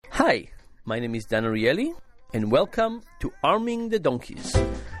Hi, my name is Ariely, and welcome to Arming the Donkeys,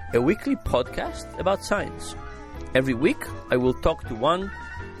 a weekly podcast about science. Every week, I will talk to one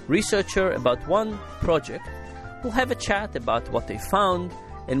researcher about one project. We'll have a chat about what they found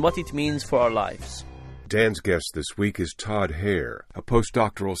and what it means for our lives. Dan's guest this week is Todd Hare, a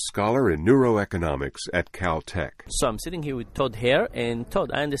postdoctoral scholar in neuroeconomics at Caltech. So I'm sitting here with Todd Hare, and Todd,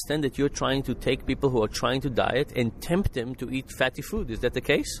 I understand that you're trying to take people who are trying to diet and tempt them to eat fatty food. Is that the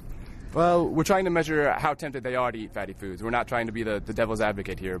case? Well, we're trying to measure how tempted they are to eat fatty foods. We're not trying to be the devil's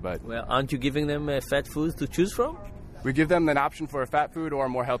advocate here, but... Well, aren't you giving them fat foods to choose from? We give them an option for a fat food or a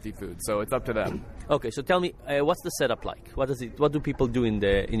more healthy food, so it's up to them. Okay, so tell me, what's the setup like? What do people do in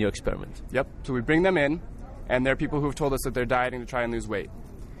your experiment? Yep, so we bring them in, and there are people who've told us that they're dieting to try and lose weight.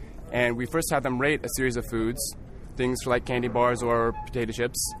 And we first have them rate a series of foods, things like candy bars or potato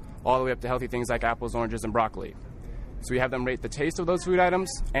chips, all the way up to healthy things like apples, oranges, and broccoli. So we have them rate the taste of those food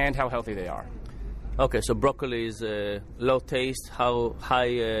items and how healthy they are. Okay, so broccoli is low taste, how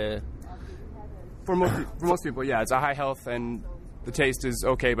high... For most people, yeah, it's a high health, and the taste is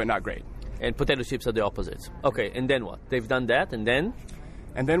okay, but not great. And potato chips are the opposite. Okay, and then what? They've done that, and then?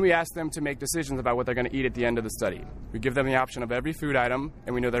 And then we ask them to make decisions about what they're going to eat at the end of the study. We give them the option of every food item,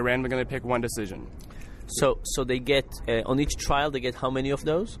 and we know they're randomly going to pick one decision. So they get, on each trial, they get how many of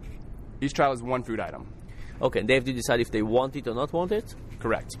those? Each trial is one food item. Okay, and they have to decide if they want it or not want it?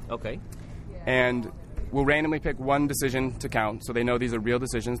 Correct. Okay. And we'll randomly pick one decision to count, so they know these are real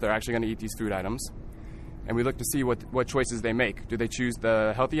decisions. They're actually going to eat these food items. And we look to see what choices they make. Do they choose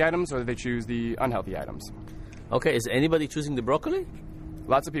the healthy items, or do they choose the unhealthy items? Okay, is anybody choosing the broccoli?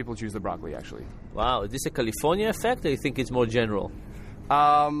 Lots of people choose the broccoli, actually. Wow, is this a California effect, or do you think it's more general?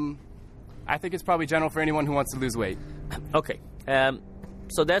 I think it's probably general for anyone who wants to lose weight. Okay,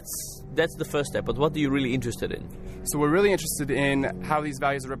 so that's the first step, but what are you really interested in? So we're really interested in how these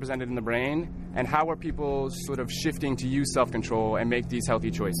values are represented in the brain, and how are people sort of shifting to use self-control and make these healthy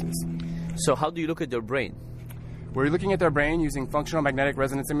choices. So how do you look at their brain? We're looking at their brain using functional magnetic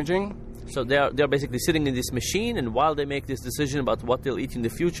resonance imaging. So they're basically sitting in this machine, and while they make this decision about what they'll eat in the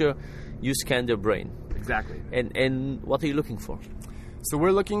future, you scan their brain. Exactly. And what are you looking for? So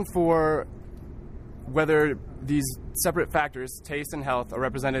we're looking for whether these separate factors, taste and health, are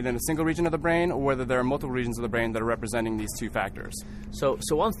represented in a single region of the brain, or whether there are multiple regions of the brain that are representing these two factors. So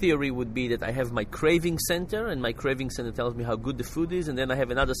one theory would be that I have my craving center, and my craving center tells me how good the food is, and then I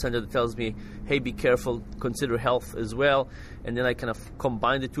have another center that tells me, hey, be careful, consider health as well, and then I kind of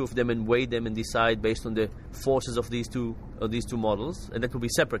combine the two of them and weigh them and decide based on the forces of these two models, and that will be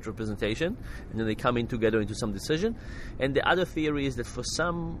separate representation, and then they come in together into some decision. And the other theory is that for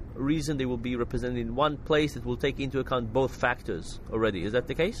some reason they will be represented in one place that will take into account both factors already. Is that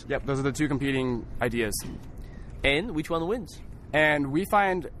the case? Yep, those are the two competing ideas. And which one wins? And we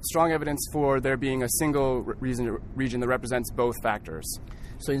find strong evidence for there being a single region that represents both factors.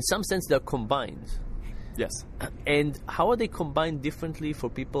 So in some sense they're combined. Yes. And how are they combined differently for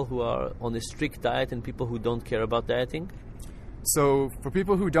people who are on a strict diet and people who don't care about dieting? So for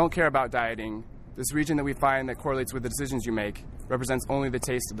people who don't care about dieting, this region that we find that correlates with the decisions you make represents only the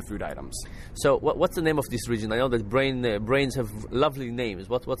taste of the food items. So what's the name of this region? I know that brains have lovely names.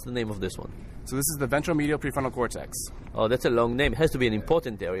 What's the name of this one? So this is the ventromedial prefrontal cortex. Oh, that's a long name. It has to be an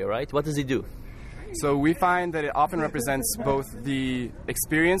important area, right? What does it do? So we find that it often represents both the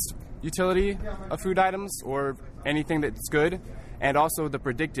experienced utility of food items or anything that's good, and also the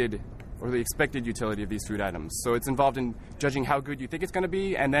predicted or the expected utility of these food items. So it's involved in judging how good you think it's going to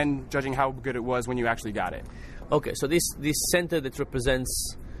be, and then judging how good it was when you actually got it. Okay, so this center that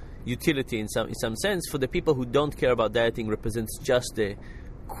represents utility in some sense, for the people who don't care about dieting, represents just the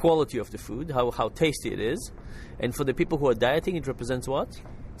quality of the food, how tasty it is. And for the people who are dieting, it represents what?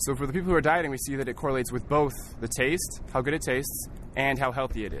 So for the people who are dieting, we see that it correlates with both the taste, how good it tastes, and how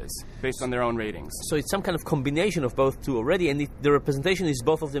healthy it is, based on their own ratings. So it's some kind of combination of both two already, and the representation is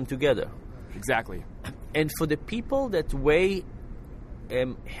both of them together. Exactly. And for the people that weigh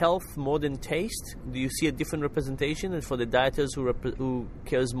health more than taste, do you see a different representation? And for the dieters who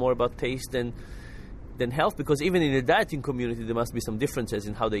cares more about taste than health? Because even in the dieting community, there must be some differences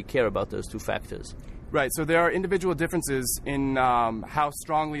in how they care about those two factors. Right, so there are individual differences in how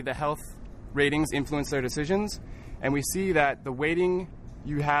strongly the health ratings influence their decisions. And we see that the weighting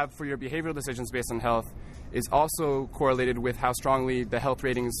you have for your behavioral decisions based on health is also correlated with how strongly the health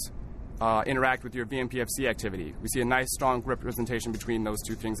ratings interact with your VMPFC activity. We see a nice, strong representation between those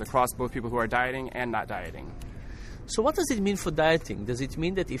two things across both people who are dieting and not dieting. So what does it mean for dieting? Does it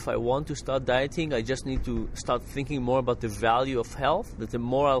mean that if I want to start dieting, I just need to start thinking more about the value of health? That the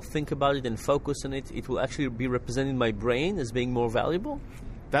more I'll think about it and focus on it, it will actually be represented in my brain as being more valuable?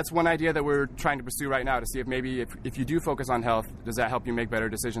 that's one idea that we're trying to pursue right now to see if maybe if you do focus on health, does that help you make better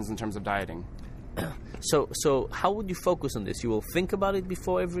decisions in terms of dieting? So how would you focus on this? You will think about it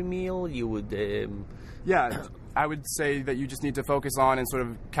before every meal? You would... Yeah, I would say that you just need to focus on and sort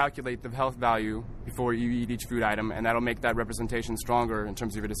of calculate the health value before you eat each food item, and that'll make that representation stronger in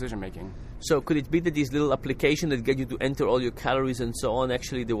terms of your decision making. So could it be that these little applications that get you to enter all your calories and so on,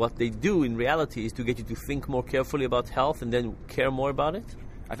 actually what they do in reality is to get you to think more carefully about health and then care more about it?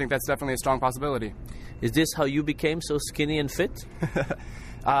 I think that's definitely a strong possibility. Is this how you became so skinny and fit?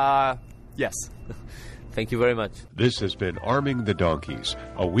 Yes. Thank you very much. This has been Arming the Donkeys,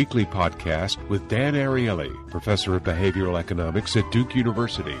 a weekly podcast with Dan Ariely, professor of behavioral economics at Duke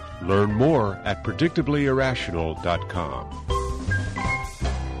University. Learn more at predictablyirrational.com.